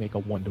could make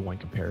a 1-to-1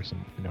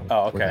 comparison,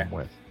 Oh, for okay. them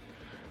with.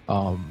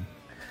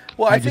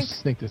 Well, I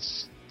just think that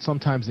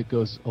sometimes it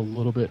goes a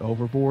little bit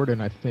overboard,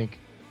 and I think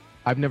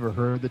I've never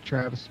heard the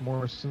Travis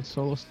Morrison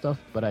solo stuff,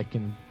 but I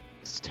can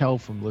tell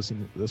from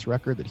listening to this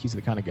record that he's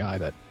the kind of guy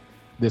that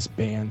this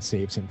band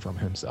saves him from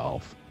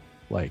himself.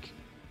 Like,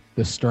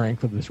 the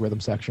strength of this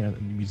rhythm section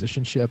and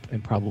musicianship,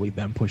 and probably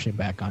them pushing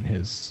back on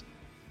his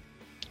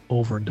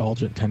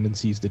overindulgent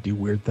tendencies to do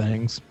weird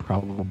things.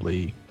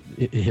 Probably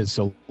his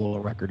solo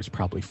record is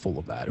probably full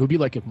of that. It would be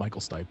like if Michael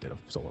Stipe did a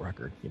solo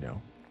record,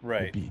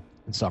 Right. It'd be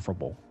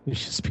insufferable. It'd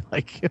just be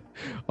like,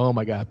 oh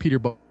my God, Peter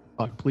Buck,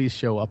 please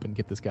show up and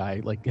get this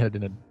guy, like,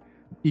 headed in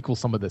equal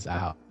some of this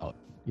out,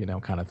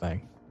 kind of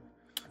thing.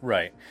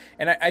 Right.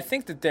 And I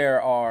think that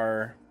there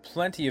are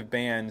plenty of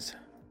bands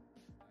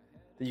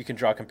that you can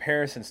draw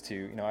comparisons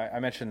to. I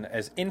mentioned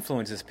as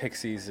influences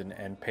Pixies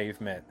and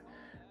Pavement.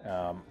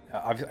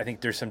 I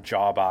think there's some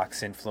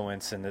Jawbox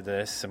influence into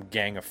this, some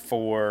Gang of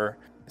Four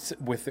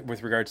with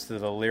regards to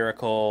the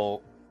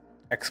lyrical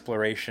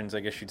explorations,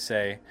 I guess you'd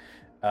say.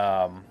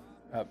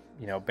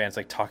 Bands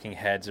like Talking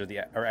Heads or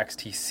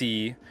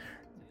XTC,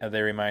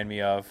 they remind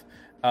me of.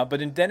 But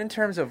then in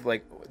terms of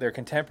like their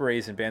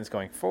contemporaries and bands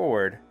going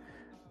forward,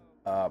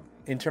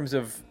 in terms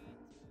of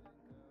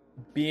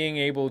being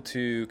able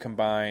to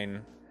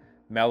combine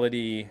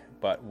melody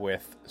but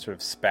with sort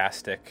of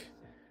spastic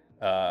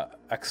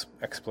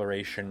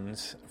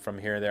explorations from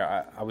here and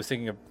there, I was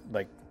thinking of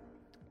like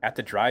At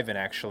the Drive-In.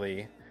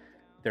 Actually,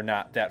 they're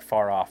not that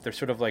far off. They're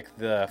sort of like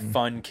the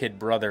fun kid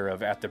brother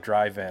of At the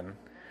Drive-In,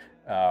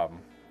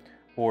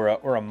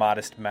 or a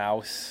Modest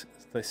Mouse.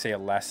 Let's say a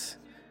less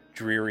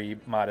dreary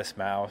Modest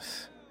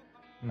Mouse,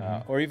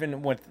 or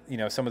even with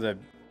some of the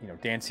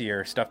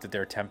dancier stuff that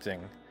they're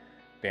attempting.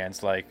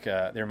 Bands like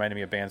they reminded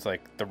me of bands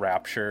like The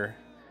Rapture,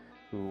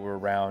 who were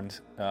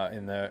around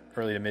in the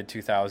early to mid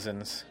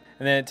 2000s,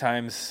 and then at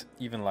times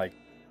even like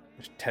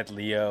Ted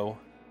Leo,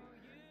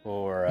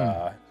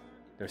 or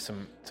there's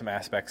some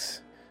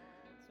aspects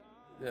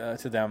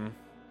to them,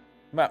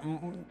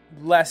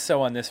 less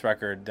so on this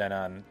record than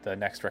on the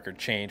next record,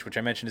 Change, which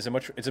I mentioned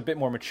it's a bit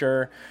more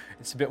mature,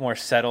 it's a bit more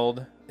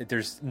settled.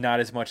 There's not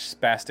as much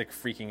spastic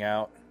freaking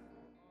out.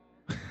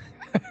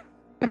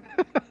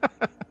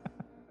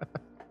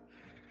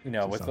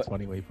 Sounds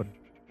funny when you put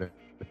it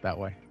that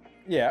way.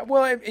 Yeah,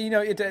 well,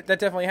 that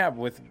definitely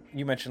happened with,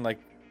 you mentioned like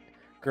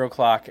Girl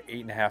Clock,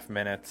 8.5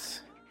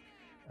 minutes.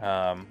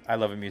 I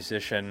Love a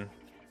Musician,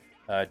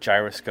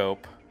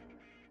 Gyroscope.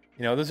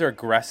 Those are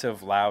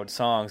aggressive, loud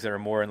songs that are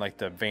more in like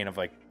the vein of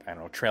like, I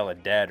don't know, Trail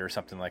of Dead or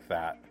something like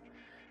that.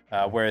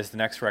 Whereas the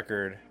next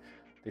record,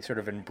 they sort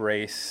of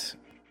embrace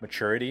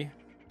maturity,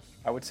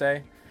 I would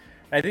say.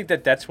 And I think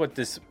that's what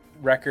this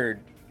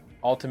record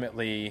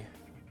ultimately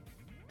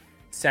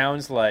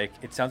sounds like.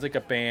 It sounds like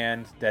a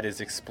band that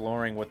is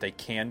exploring what they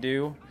can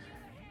do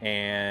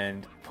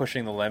and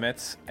pushing the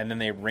limits, and then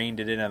they reined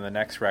it in on the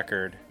next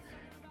record.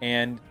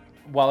 And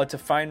while it's a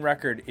fine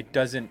record, it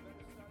doesn't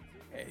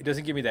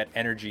give me that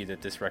energy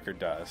that this record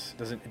does.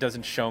 It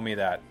doesn't show me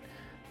that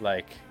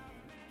like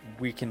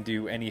we can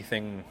do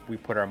anything we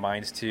put our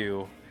minds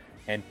to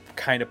and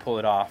kind of pull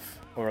it off,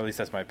 or at least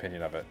that's my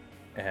opinion of it.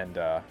 And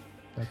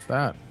that's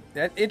that.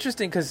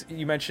 Interesting, because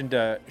you mentioned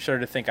Shudder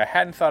to Think. I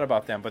hadn't thought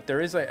about them, but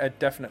there is a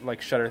definite like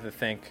Shudder to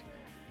Think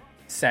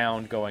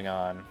sound going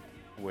on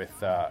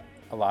with a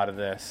lot of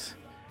this.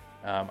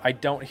 I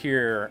don't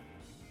hear,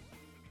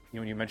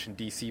 when you mentioned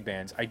DC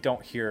bands, I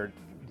don't hear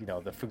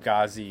the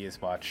Fugazi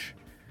as much,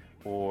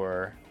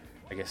 or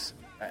I guess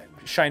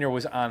Shiner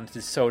was on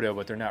DeSoto,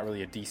 but they're not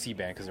really a DC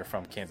band because they're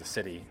from Kansas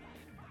City.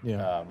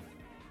 Yeah.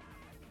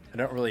 I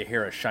don't really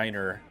hear a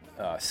Shiner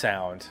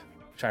sound.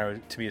 Shiner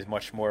to me is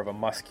much more of a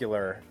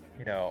muscular,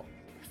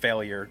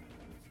 failure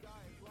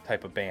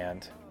type of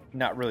band,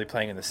 not really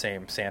playing in the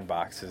same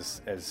sandbox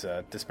as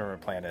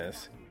Dismemberment Plan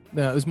is.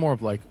 No, it was more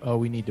of like,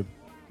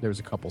 there's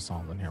a couple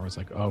songs in here where it's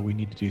like, we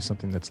need to do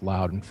something that's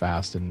loud and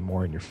fast and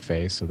more in your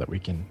face so that we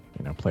can,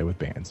 play with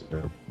bands that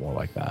are more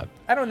like that.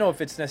 I don't know if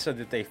it's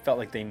necessarily that they felt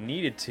like they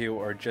needed to,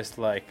 or just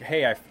like,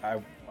 hey,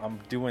 I'm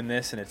doing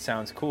this and it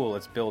sounds cool,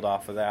 let's build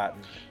off of that.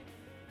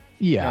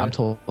 Yeah, I'm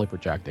totally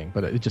projecting,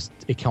 but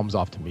it comes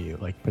off to me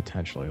like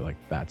potentially like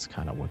that's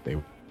kind of what they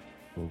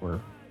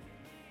were.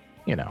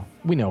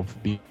 We know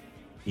being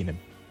in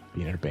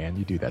a band,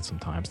 you do that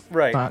sometimes.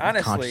 Right. Not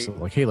honestly, consciously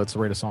like, hey, let's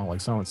write a song like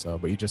so and so,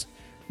 but you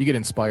get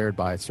inspired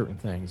by certain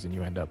things and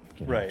you end up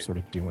sort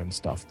of doing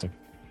stuff that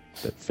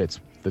fits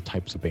the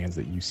types of bands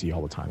that you see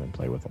all the time and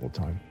play with all the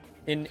time.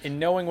 In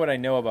knowing what I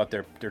know about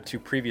their two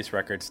previous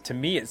records, to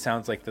me it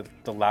sounds like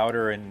the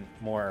louder and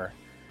more,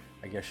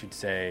 I guess you'd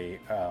say,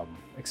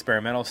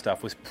 experimental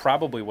stuff was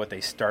probably what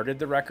they started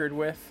the record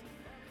with,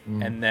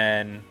 and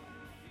then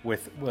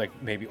with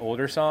like maybe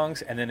older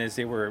songs, and then as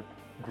they were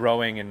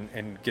growing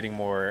and getting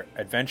more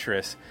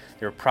adventurous,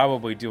 they were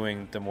probably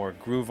doing the more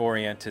groove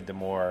oriented, the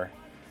more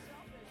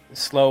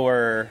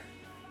slower,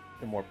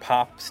 the more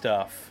pop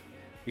stuff,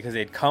 because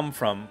they'd come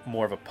from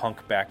more of a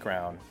punk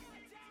background.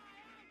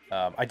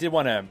 I did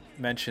want to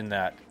mention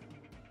that.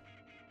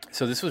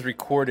 So this was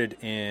recorded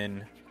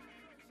in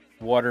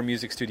Water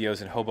Music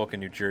Studios in Hoboken,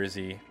 New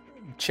Jersey.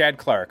 Chad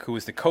Clark, who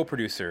was the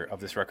co-producer of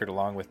this record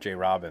along with Jay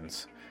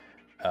Robbins,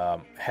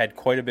 had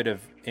quite a bit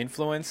of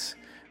influence.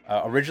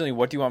 Originally,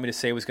 What Do You Want Me to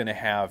Say was going to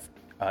have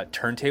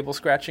turntable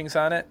scratchings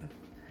on it.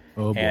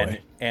 Oh,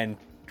 boy. And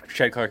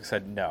Chad Clark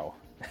said no.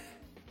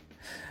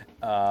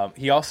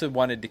 He also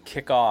wanted to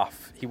kick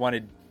off. He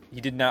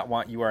did not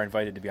want You Are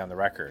Invited to be on the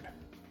record.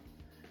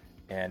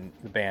 And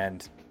the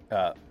band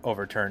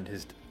overturned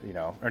his,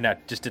 or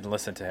not, just didn't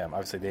listen to him.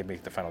 Obviously, they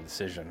make the final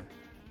decision.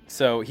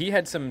 So he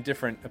had some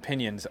different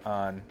opinions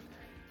on,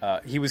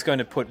 he was going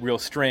to put real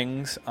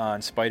strings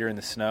on Spider in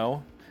the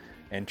Snow,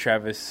 and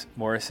Travis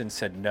Morrison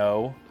said,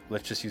 no,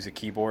 let's just use a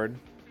keyboard.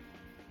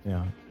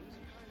 Yeah.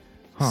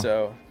 Huh.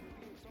 So,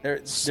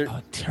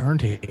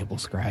 turntable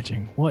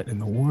scratching. What in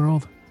the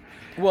world?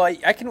 Well,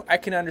 I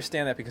can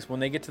understand that, because when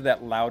they get to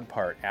that loud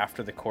part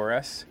after the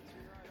chorus,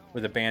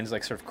 where the band's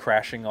like sort of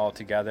crashing all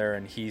together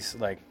and he's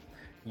like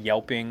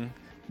yelping,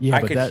 yeah,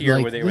 I could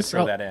hear where they would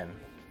throw that in.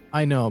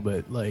 I know,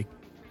 but like,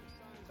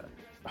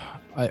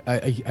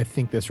 I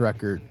think this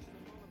record,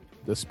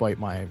 despite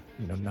my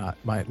not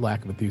my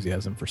lack of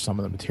enthusiasm for some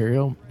of the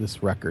material,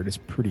 this record is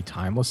pretty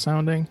timeless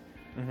sounding.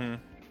 Mm-hmm.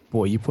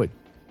 Boy, you put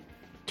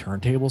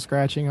turntable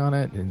scratching on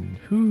it, and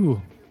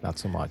not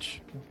so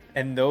much.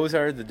 And those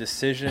are the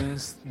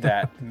decisions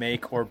that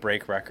make or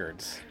break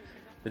records.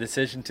 The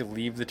decision to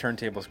leave the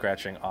turntable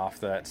scratching off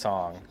that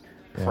song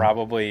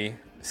probably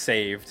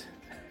saved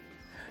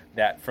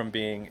that from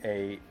being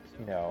a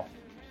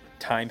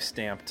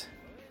time-stamped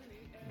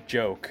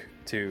joke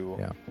to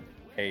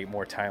a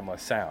more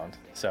timeless sound.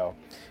 So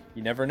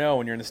you never know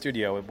when you're in the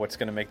studio what's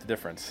going to make the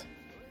difference.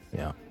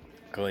 Yeah.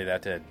 Clearly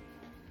that did.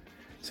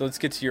 So let's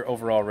get to your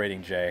overall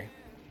rating, Jay.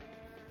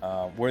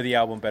 Were the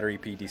album, better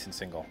EP, decent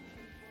single?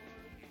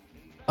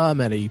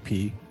 I'm at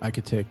EP. I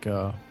could take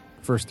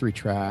first 3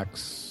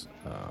 tracks,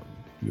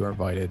 You Are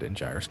Invited, and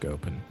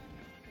Gyroscope, and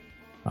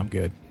I'm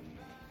good.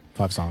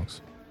 5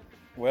 songs.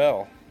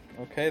 Well,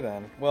 okay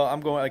then. Well,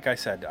 I'm going, like I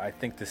said, I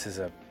think this is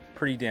a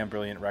pretty damn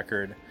brilliant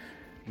record,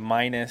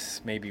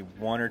 minus maybe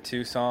 1 or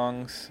 2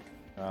 songs.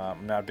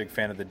 I'm not a big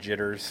fan of the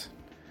jitters.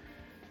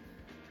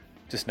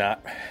 Just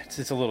not.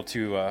 It's a little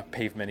too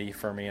pavement-y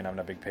for me, and I'm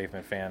not a big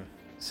Pavement fan.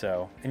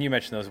 So, and you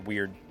mentioned those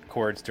weird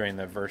chords during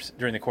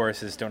the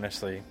choruses don't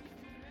necessarily,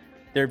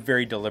 they're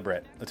very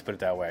deliberate, let's put it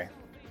that way.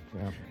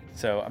 Yeah.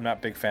 So I'm not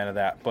a big fan of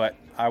that, but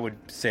I would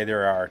say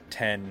there are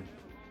 10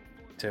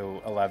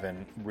 to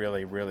 11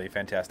 really, really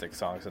fantastic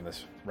songs on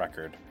this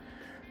record.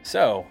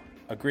 So,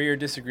 agree or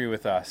disagree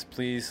with us,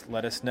 please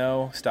let us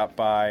know. Stop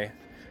by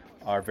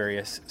our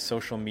various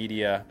social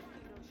media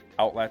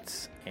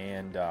outlets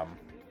and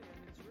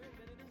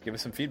give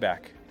us some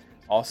feedback.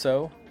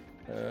 Also,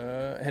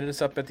 hit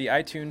us up at the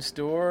iTunes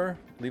store.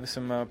 Leave us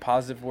some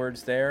positive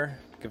words there.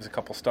 Give us a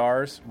couple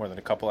stars, more than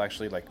a couple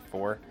actually, like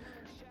 4,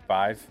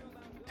 5,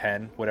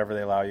 10, whatever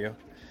they allow you.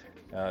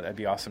 That'd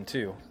be awesome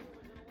too.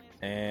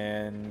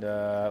 And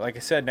like I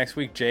said, next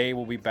week Jay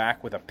will be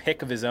back with a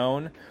pick of his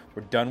own.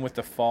 We're done with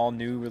the fall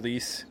new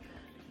release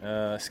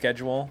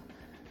schedule.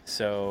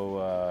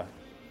 So,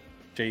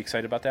 Jay, you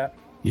excited about that?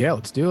 Yeah,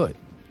 let's do it.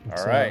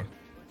 All right.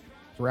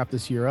 Let's wrap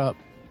this year up.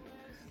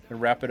 We'll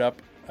wrap it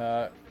up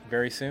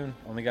very soon.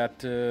 Only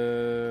got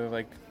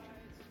like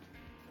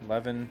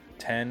 11,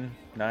 10,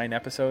 9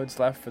 episodes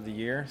left for the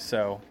year.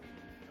 So,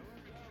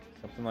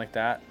 something like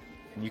that.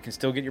 And you can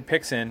still get your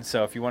picks in.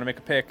 So if you want to make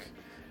a pick,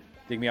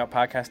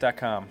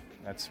 digmeoutpodcast.com.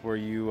 That's where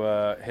you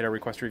hit our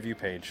request review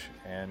page.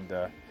 And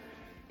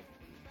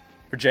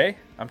for Jay,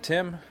 I'm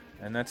Tim.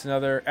 And that's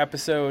another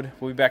episode.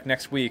 We'll be back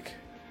next week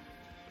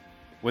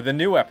with a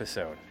new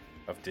episode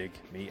of Dig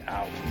Me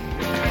Out.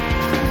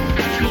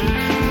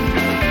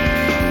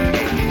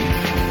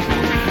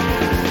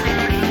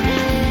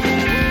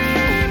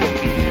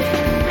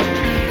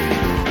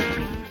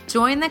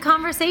 Join the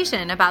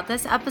conversation about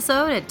this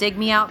episode at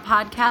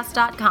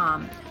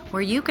digmeoutpodcast.com,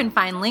 where you can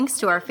find links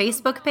to our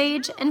Facebook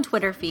page and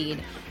Twitter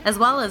feed, as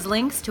well as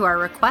links to our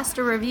request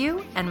a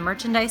review and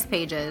merchandise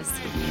pages.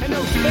 And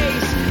no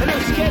space, and no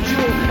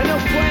schedule, and no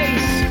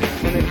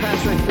place. And they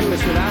pass right through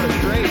us without a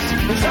trace.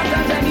 And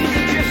sometimes I need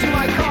to drift to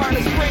my car.